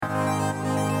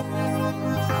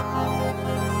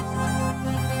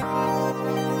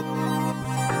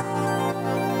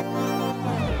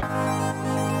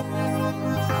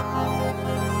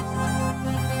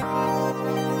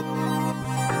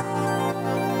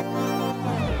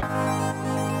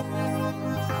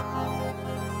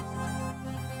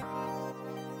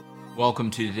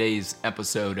Welcome to today's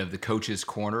episode of the Coach's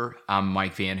Corner. I'm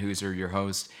Mike Van Hooser, your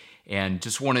host, and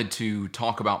just wanted to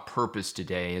talk about purpose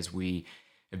today as we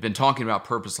have been talking about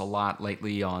purpose a lot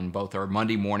lately on both our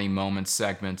Monday Morning Moments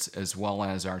segments as well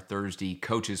as our Thursday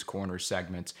Coach's Corner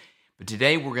segments. But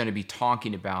today we're going to be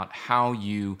talking about how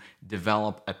you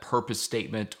develop a purpose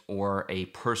statement or a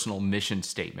personal mission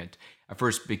statement. I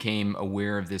first became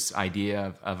aware of this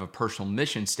idea of a personal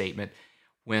mission statement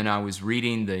when I was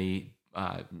reading the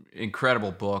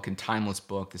incredible book and timeless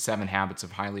book, The 7 Habits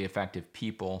of Highly Effective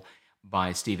People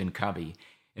by Stephen Covey.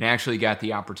 And I actually got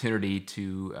the opportunity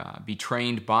to be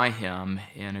trained by him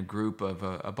in a group of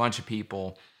a bunch of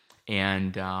people.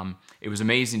 And it was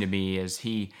amazing to me as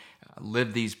he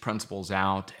lived these principles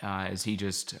out, as he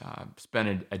just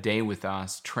spent a day with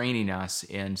us, training us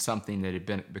in something that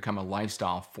had become a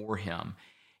lifestyle for him.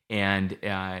 And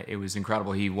it was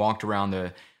incredible. He walked around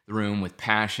the room with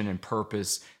passion and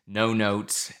purpose, no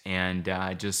notes, and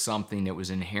just something that was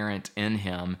inherent in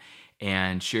him,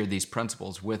 and shared these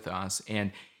principles with us.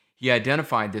 And he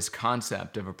identified this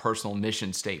concept of a personal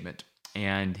mission statement.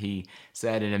 And he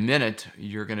said, in a minute,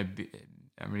 I'm going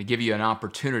to give you an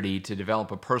opportunity to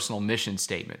develop a personal mission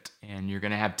statement, and you're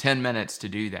going to have 10 minutes to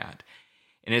do that.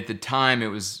 And at the time, it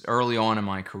was early on in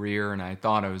my career, and I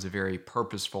thought I was a very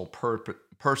purposeful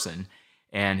person,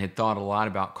 and had thought a lot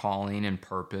about calling and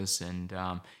purpose and,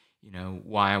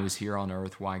 why I was here on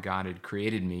earth, why God had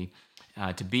created me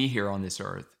to be here on this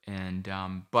earth. And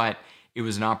but it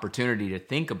was an opportunity to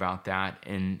think about that,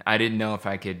 and I didn't know if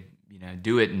I could,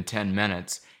 do it in 10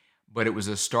 minutes. But it was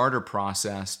a starter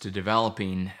process to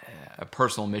developing a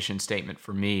personal mission statement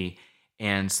for me,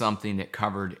 and something that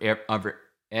covered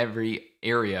every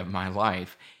area of my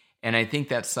life. And I think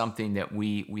that's something that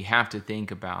we have to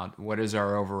think about. What is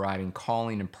our overriding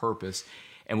calling and purpose?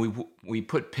 And we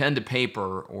put pen to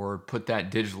paper or put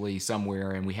that digitally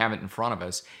somewhere, and we have it in front of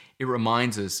us. It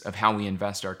reminds us of how we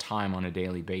invest our time on a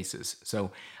daily basis.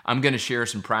 So I'm going to share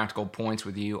some practical points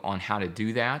with you on how to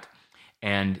do that.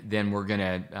 And then we're going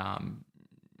to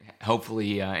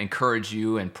hopefully encourage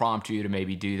you and prompt you to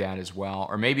maybe do that as well.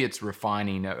 Or maybe it's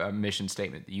refining a mission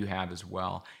statement that you have as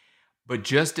well. But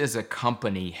just as a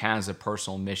company has a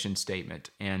personal mission statement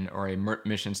or a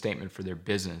mission statement for their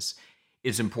business,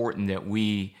 it's important that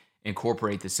we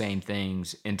incorporate the same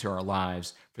things into our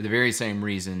lives for the very same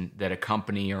reason that a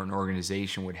company or an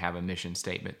organization would have a mission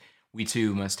statement. We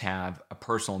too must have a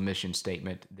personal mission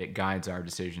statement that guides our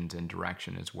decisions and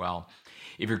direction as well.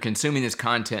 If you're consuming this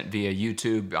content via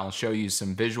YouTube, I'll show you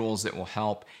some visuals that will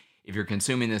help. If you're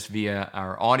consuming this via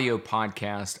our audio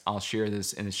podcast, I'll share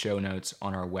this in the show notes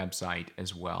on our website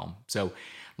as well. So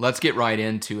let's get right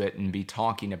into it and be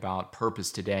talking about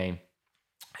purpose today.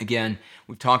 Again,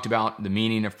 we've talked about the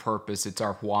meaning of purpose. It's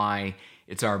our why.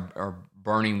 It's our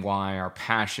burning why, our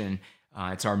passion.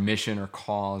 It's our mission or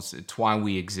cause. It's why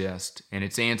we exist. And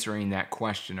it's answering that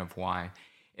question of why.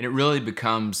 And it really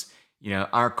becomes,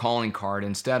 our calling card.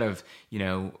 Instead of,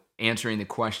 answering the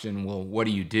question, well, what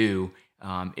do you do?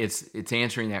 It's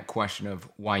answering that question of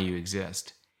why you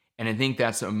exist. And I think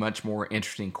that's a much more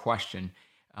interesting question.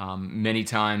 Many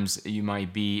times you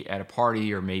might be at a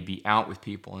party or maybe out with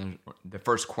people, and the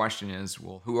first question is,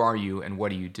 well, who are you and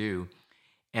what do you do?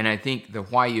 And I think the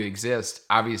why you exist,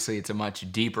 obviously it's a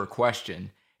much deeper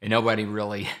question, and nobody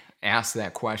really asks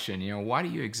that question, why do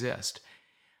you exist?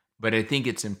 But I think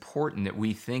it's important that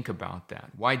we think about that.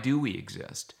 Why do we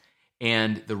exist?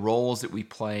 And the roles that we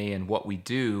play and what we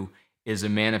do is a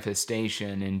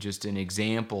manifestation and just an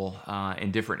example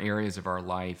in different areas of our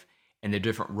life and the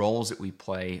different roles that we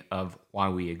play of why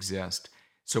we exist.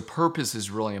 So purpose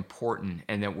is really important,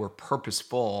 and that we're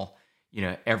purposeful,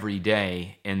 every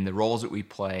day in the roles that we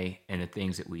play and the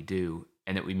things that we do,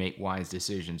 and that we make wise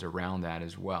decisions around that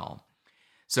as well.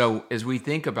 So as we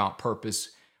think about purpose,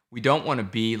 we don't want to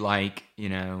be like,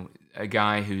 a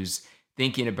guy who's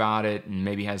thinking about it and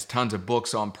maybe has tons of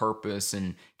books on purpose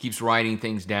and keeps writing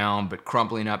things down but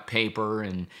crumpling up paper,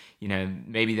 and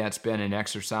maybe that's been an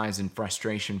exercise in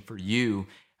frustration for you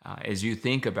as you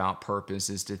think about purpose,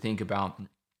 is to think about,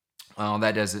 oh,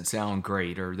 that doesn't sound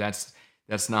great, or that's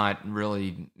not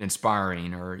really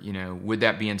inspiring, or would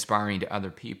that be inspiring to other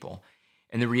people?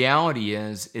 And the reality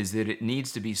is that it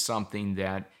needs to be something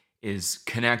that is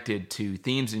connected to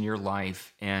themes in your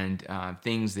life and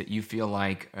things that you feel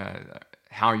like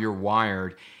how you're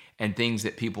wired, and things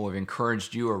that people have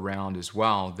encouraged you around as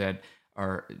well, that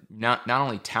are not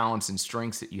only talents and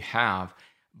strengths that you have,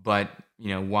 but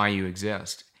why you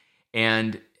exist.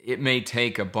 And it may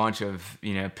take a bunch of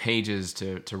pages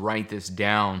to write this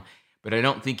down, but I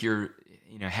don't think you're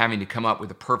having to come up with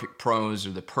the perfect prose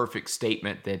or the perfect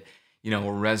statement that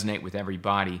will resonate with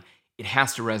everybody. it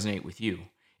has to resonate with you.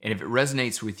 And if it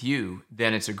resonates with you,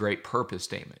 then it's a great purpose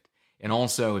statement. And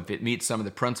also, if it meets some of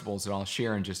the principles that I'll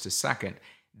share in just a second,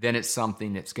 then it's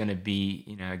something that's going to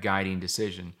be, a guiding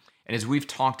decision. And as we've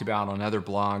talked about on other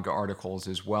blog articles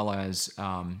as well as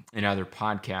in other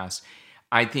podcasts,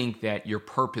 I think that your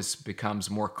purpose becomes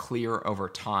more clear over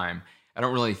time. I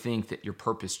don't really think that your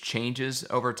purpose changes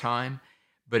over time,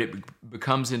 but it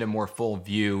becomes into more full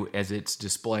view as it's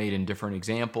displayed in different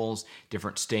examples,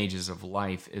 different stages of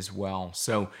life as well.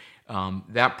 So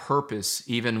that purpose,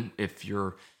 even if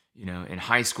you're in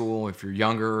high school, if you're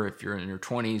younger, if you're in your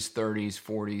 20s, 30s,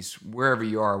 40s, wherever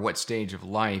you are, what stage of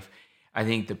life, I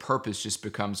think the purpose just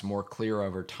becomes more clear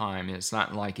over time. And it's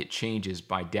not like it changes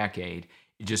by decade.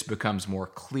 It just becomes more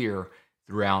clear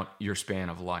throughout your span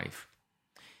of life.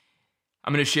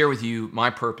 I'm going to share with you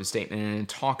my purpose statement and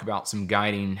talk about some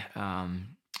guiding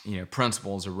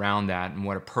principles around that and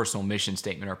what a personal mission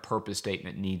statement or purpose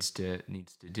statement needs to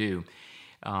do.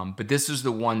 But this is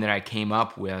the one that I came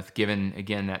up with, given,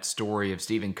 again, that story of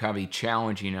Stephen Covey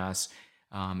challenging us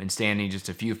and standing just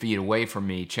a few feet away from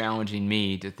me, challenging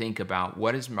me to think about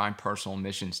what is my personal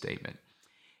mission statement.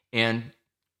 And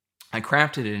I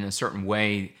crafted it in a certain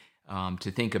way to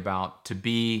think about to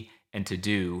be and to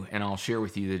do. And I'll share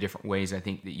with you the different ways I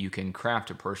think that you can craft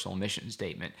a personal mission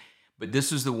statement. But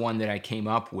this is the one that I came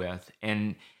up with.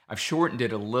 And I've shortened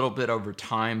it a little bit over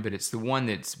time, but it's the one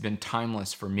that's been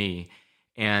timeless for me.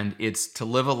 And it's to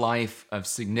live a life of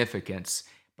significance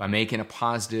by making a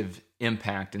positive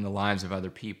impact in the lives of other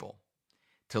people.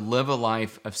 To live a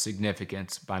life of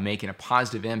significance by making a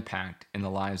positive impact in the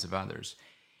lives of others.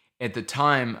 At the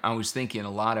time, I was thinking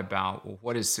a lot about, well,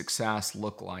 what does success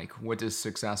look like? What does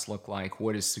success look like?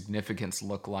 What does significance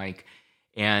look like?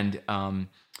 And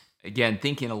again,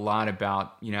 thinking a lot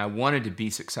about, I wanted to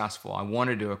be successful. I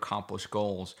wanted to accomplish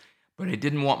goals, but I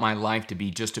didn't want my life to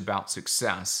be just about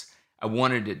success. I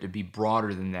wanted it to be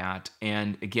broader than that.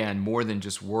 And again, more than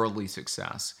just worldly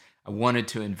success. I wanted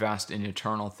to invest in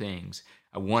eternal things.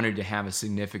 I wanted to have a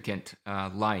significant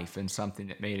life and something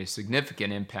that made a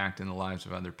significant impact in the lives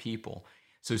of other people.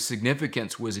 So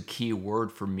significance was a key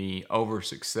word for me over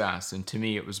success. And to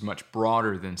me, it was much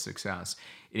broader than success.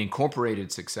 It incorporated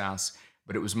success,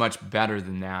 but it was much better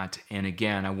than that. And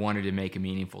again, I wanted to make a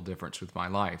meaningful difference with my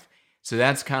life. So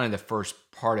that's kind of the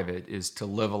first part of it, is to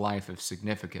live a life of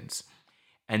significance.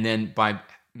 And then by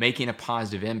making a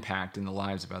positive impact in the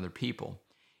lives of other people.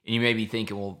 And you may be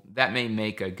thinking, well, that may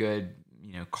make a good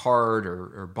card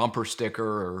or bumper sticker,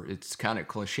 or it's kind of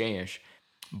cliche-ish,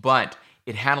 but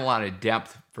it had a lot of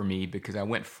depth for me because I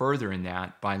went further in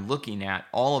that by looking at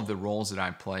all of the roles that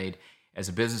I played as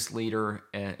a business leader.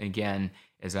 Again,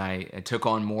 as I took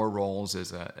on more roles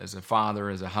as a father,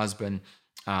 as a husband,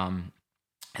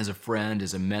 as a friend,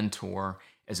 as a mentor,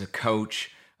 as a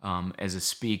coach, as a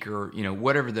speaker,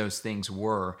 whatever those things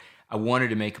were, I wanted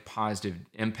to make a positive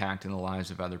impact in the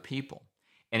lives of other people.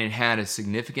 And it had a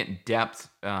significant depth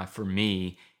for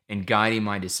me in guiding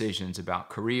my decisions about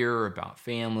career, about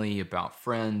family, about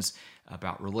friends,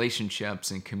 about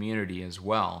relationships and community as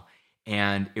well.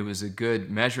 And it was a good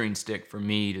measuring stick for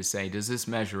me to say, does this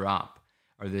measure up?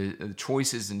 Are the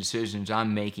choices and decisions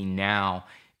I'm making now,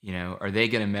 are they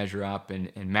going to measure up and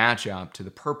match up to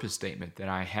the purpose statement that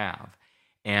I have?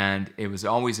 And it was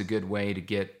always a good way to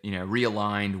get,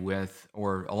 realigned with,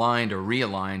 or aligned or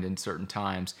realigned in certain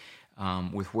times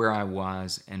with where I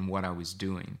was and what I was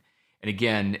doing. And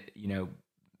again,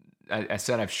 I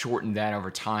said I've shortened that over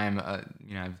time.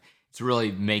 It's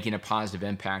really making a positive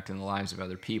impact in the lives of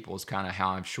other people is kind of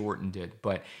how I've shortened it.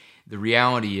 But the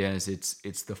reality is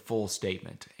it's the full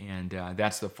statement, and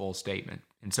that's the full statement.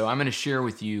 And so I'm going to share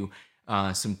with you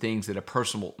some things that a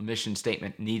personal mission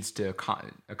statement needs to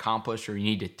accomplish, or you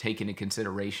need to take into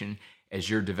consideration as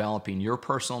you're developing your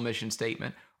personal mission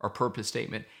statement or purpose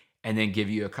statement, and then give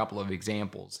you a couple of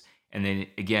examples. And then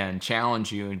again,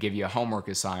 challenge you and give you a homework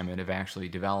assignment of actually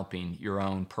developing your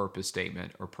own purpose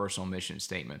statement or personal mission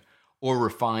statement, or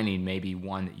refining maybe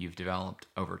one that you've developed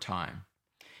over time.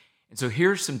 And so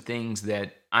here's some things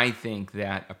that I think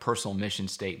that a personal mission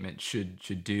statement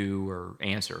should do or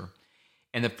answer.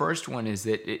 And the first one is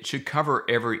that it should cover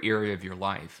every area of your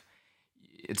life.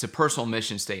 It's a personal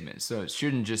mission statement, so it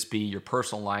shouldn't just be your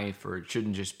personal life, or it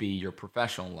shouldn't just be your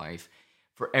professional life.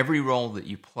 For every role that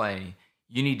you play,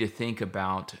 you need to think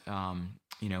about,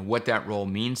 what that role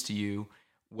means to you,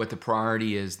 what the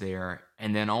priority is there,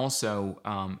 and then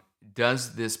also,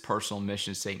 does this personal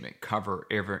mission statement cover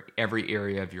every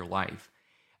area of your life?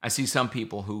 I see some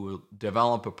people who will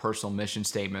develop a personal mission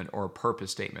statement or a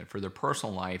purpose statement for their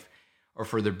personal life or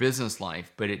for their business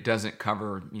life, but it doesn't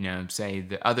cover, say,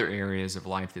 the other areas of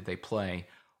life that they play.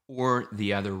 or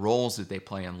the other roles that they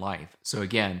play in life. So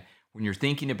again, when you're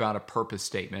thinking about a purpose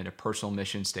statement, a personal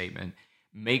mission statement,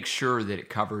 make sure that it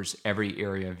covers every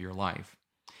area of your life.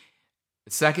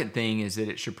 The second thing is that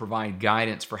it should provide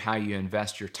guidance for how you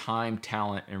invest your time,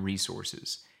 talent, and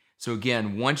resources. So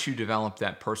again, once you develop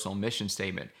that personal mission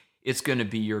statement, it's going to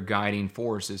be your guiding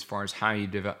force as far as how you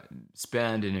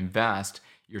spend and invest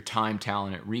your time,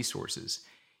 talent, and resources.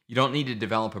 You don't need to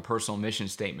develop a personal mission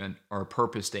statement or a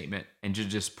purpose statement and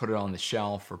just put it on the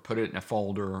shelf or put it in a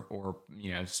folder or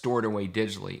store it away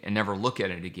digitally and never look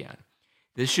at it again.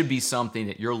 This should be something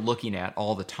that you're looking at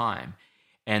all the time,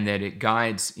 and that it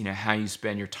guides how you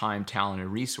spend your time, talent,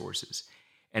 and resources.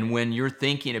 And when you're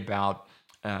thinking about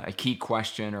a key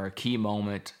question or a key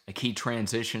moment, a key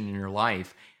transition in your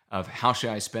life of how should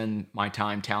I spend my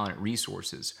time, talent, and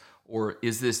resources, or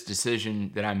is this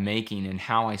decision that I'm making and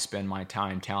how I spend my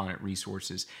time, talent, and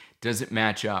resources, does it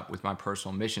match up with my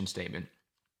personal mission statement?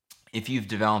 If you've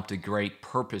developed a great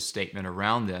purpose statement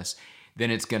around this, then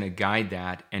it's going to guide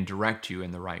that and direct you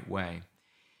in the right way.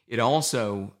 It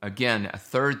also, again, a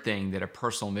third thing that a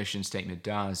personal mission statement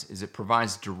does is it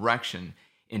provides direction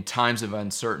in times of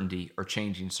uncertainty or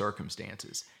changing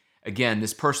circumstances. Again,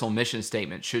 this personal mission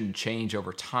statement shouldn't change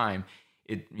over time.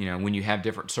 When you have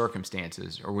different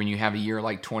circumstances, or when you have a year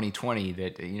like 2020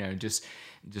 that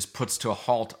just puts to a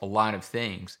halt a lot of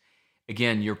things.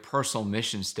 Again, your personal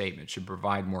mission statement should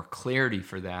provide more clarity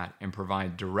for that and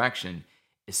provide direction,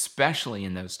 especially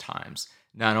in those times.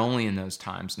 Not only in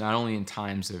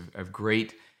times of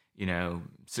great,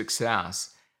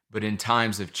 success, but in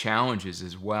times of challenges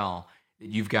as well, that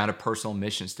you've got a personal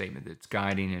mission statement that's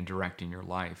guiding and directing your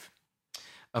life.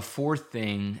 A fourth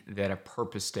thing that a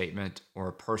purpose statement or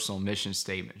a personal mission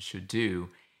statement should do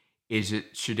is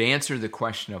it should answer the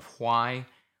question of why,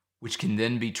 which can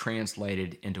then be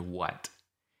translated into what.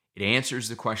 It answers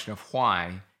the question of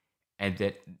why, and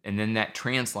then that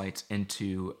translates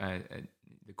into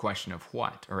the question of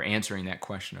what, or answering that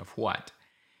question of what.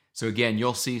 So again,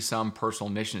 you'll see some personal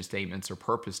mission statements or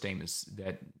purpose statements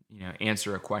that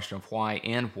answer a question of why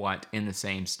and what in the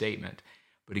same statement.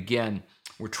 But again,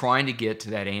 we're trying to get to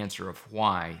that answer of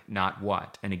why, not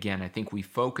what. And again, I think we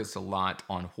focus a lot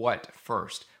on what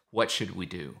first. What should we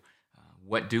do?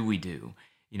 What do we do?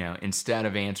 Instead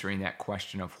of answering that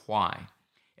question of why.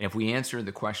 And if we answer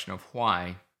the question of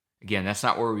why, again, that's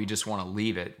not where we just want to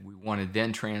leave it. We want to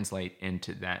then translate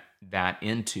into that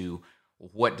into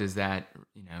what does that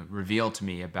reveal to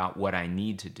me about what I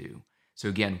need to do. So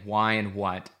again, why and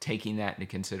what, taking that into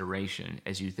consideration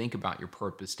as you think about your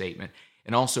purpose statement,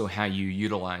 and also how you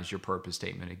utilize your purpose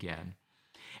statement again.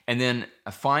 And then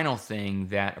a final thing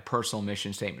that a personal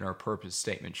mission statement or a purpose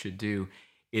statement should do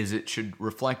is it should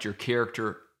reflect your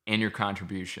character and your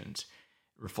contributions.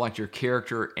 Reflect your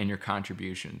character and your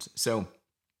contributions. So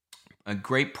a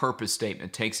great purpose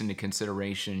statement takes into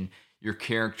consideration your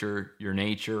character, your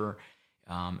nature,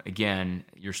 again,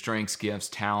 your strengths, gifts,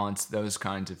 talents, those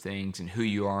kinds of things, and who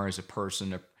you are as a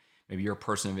person. Maybe you're a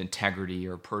person of integrity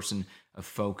or a person of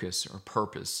focus or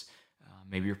purpose.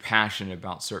 Maybe you're passionate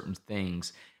about certain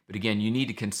things. But again, you need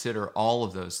to consider all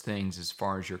of those things as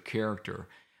far as your character,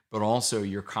 but also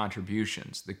your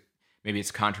contributions. Maybe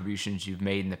it's contributions you've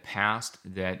made in the past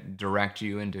that direct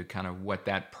you into kind of what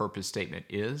that purpose statement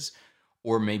is,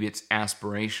 or maybe it's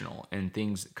aspirational and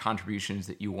contributions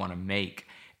that you want to make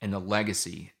and the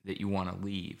legacy that you want to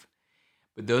leave.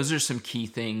 But those are some key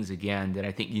things, again, that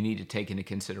I think you need to take into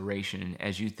consideration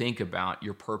as you think about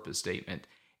your purpose statement,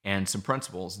 and some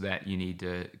principles that you need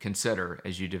to consider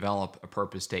as you develop a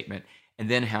purpose statement, and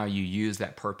then how you use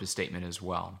that purpose statement as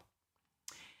well.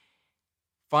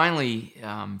 Finally,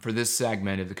 for this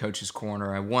segment of the Coach's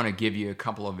Corner, I want to give you a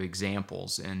couple of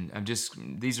examples, and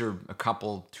these are a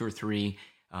couple, two or three.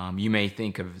 You may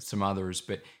think of some others,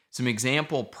 but some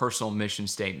example personal mission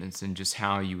statements and just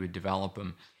how you would develop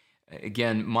them.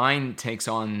 Again, mine takes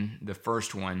on the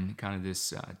first one, kind of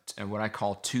this, what I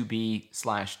call to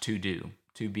be/to do.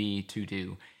 To be, to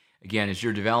do. Again, as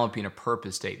you're developing a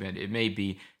purpose statement, it may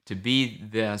be to be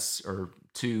this or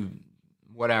to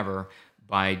whatever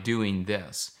by doing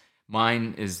this.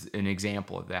 Mine is an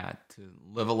example of that, to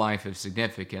live a life of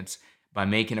significance by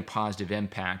making a positive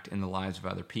impact in the lives of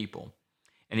other people.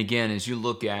 And again, as you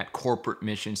look at corporate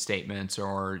mission statements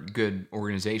or good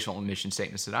organizational mission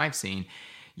statements that I've seen,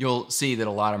 you'll see that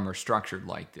a lot of them are structured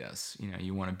like this.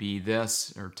 You want to be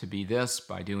this or to be this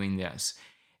by doing this.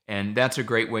 And that's a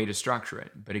great way to structure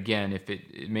it. But again, if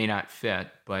it may not fit,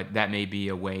 but that may be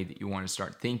a way that you want to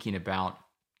start thinking about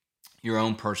your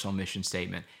own personal mission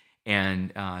statement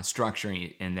and structuring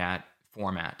it in that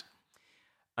format.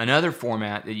 Another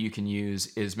format that you can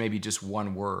use is maybe just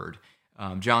one word.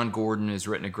 John Gordon has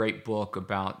written a great book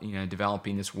about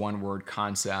developing this one-word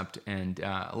concept, and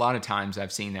a lot of times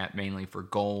I've seen that mainly for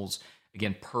goals.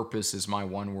 Again, purpose is my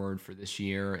one word for this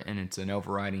year, and it's an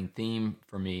overriding theme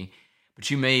for me. But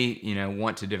you may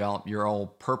want to develop your whole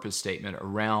purpose statement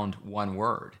around one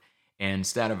word. And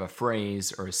instead of a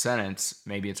phrase or a sentence,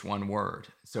 maybe it's one word.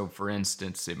 So for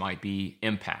instance, it might be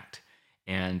impact.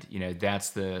 And that's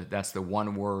the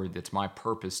one word that's my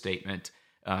purpose statement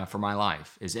for my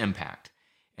life is impact.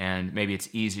 And maybe it's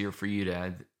easier for you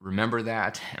to remember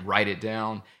that and write it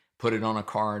down, put it on a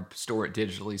card, store it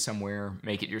digitally somewhere,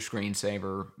 make it your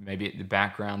screensaver, maybe at the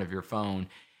background of your phone.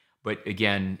 But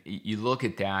again, you look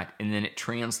at that and then it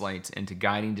translates into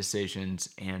guiding decisions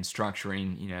and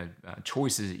structuring,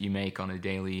 choices that you make on a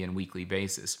daily and weekly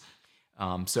basis.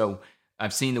 So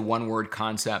I've seen the one word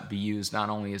concept be used not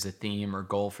only as a theme or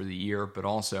goal for the year, but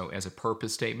also as a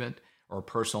purpose statement or a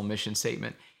personal mission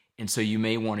statement. And so you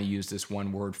may want to use this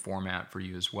one word format for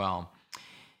you as well.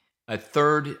 A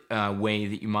third way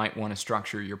that you might want to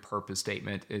structure your purpose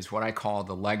statement is what I call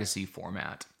the legacy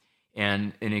format.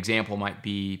 And an example might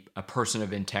be a person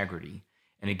of integrity.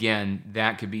 And again,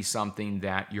 that could be something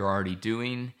that you're already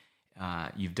doing,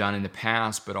 you've done in the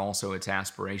past, but also it's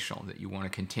aspirational that you want to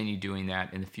continue doing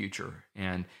that in the future.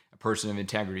 And a person of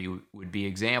integrity would be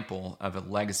an example of a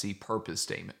legacy purpose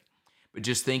statement. But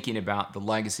just thinking about the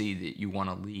legacy that you want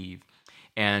to leave.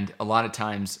 And a lot of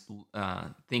times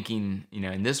thinking,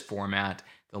 in this format,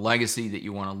 the legacy that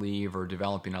you want to leave or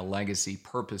developing a legacy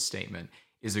purpose statement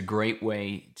is a great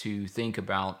way to think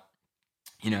about,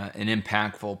 an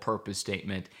impactful purpose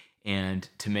statement and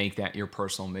to make that your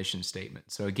personal mission statement.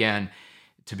 So again,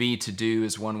 to do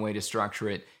is one way to structure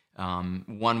it.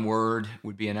 One word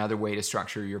would be another way to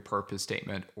structure your purpose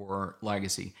statement or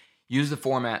legacy. Use the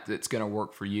format that's going to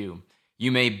work for you.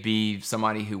 You may be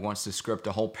somebody who wants to script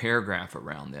a whole paragraph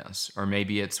around this, or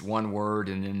maybe it's one word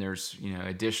and then there's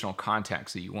additional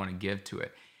context that you want to give to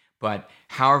it. But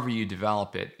however you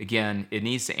develop it, again, it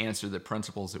needs to answer the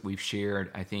principles that we've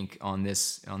shared, I think, on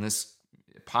this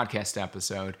podcast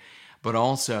episode, but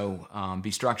also be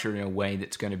structured in a way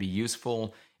that's going to be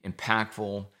useful,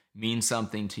 impactful, mean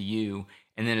something to you,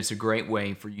 and then it's a great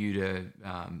way for you to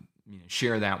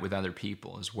share that with other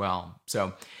people as well.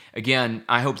 So again,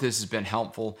 I hope this has been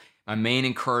helpful. My main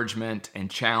encouragement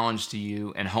and challenge to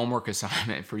you and homework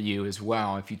assignment for you as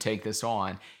well, if you take this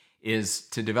on, is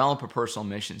to develop a personal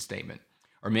mission statement.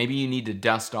 Or maybe you need to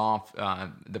dust off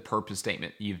the purpose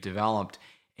statement you've developed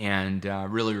and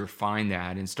really refine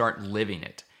that and start living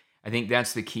it. I think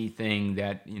that's the key thing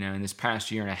that, in this past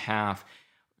year and a half,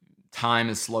 time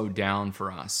has slowed down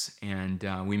for us, and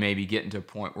we may be getting to a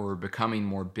point where we're becoming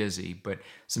more busy, but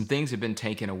some things have been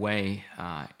taken away,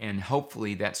 and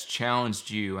hopefully that's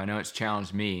challenged you. I know it's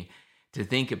challenged me to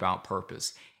think about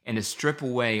purpose and to strip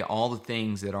away all the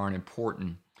things that aren't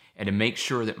important and to make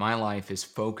sure that my life is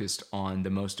focused on the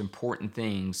most important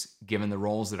things given the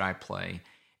roles that I play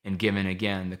and given,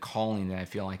 again, the calling that I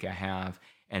feel like I have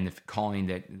and the calling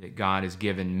that God has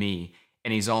given me,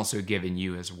 and He's also given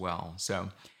you as well. So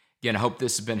again, I hope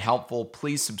this has been helpful.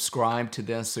 Please subscribe to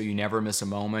this so you never miss a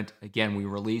moment. Again, we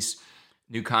release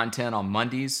new content on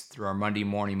Mondays through our Monday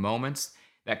morning moments.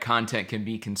 That content can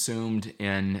be consumed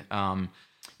in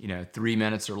 3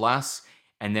 minutes or less.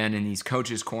 And then in these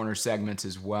Coaches Corner segments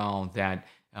as well, that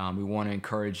we want to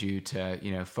encourage you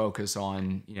to focus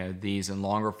on these in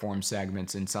longer form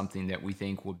segments and something that we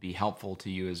think would be helpful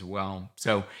to you as well.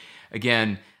 So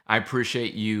again, I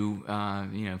appreciate you,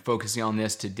 focusing on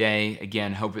this today.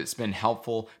 Again, hope it's been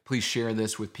helpful. Please share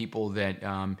this with people that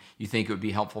you think it would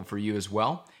be helpful for you as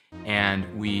well.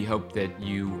 And we hope that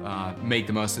you make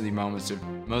the most of the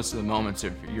moments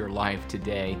of your life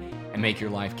today and make your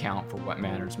life count for what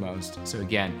matters most. So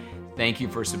again, thank you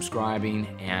for subscribing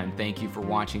and thank you for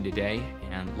watching today.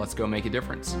 And let's go make a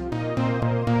difference.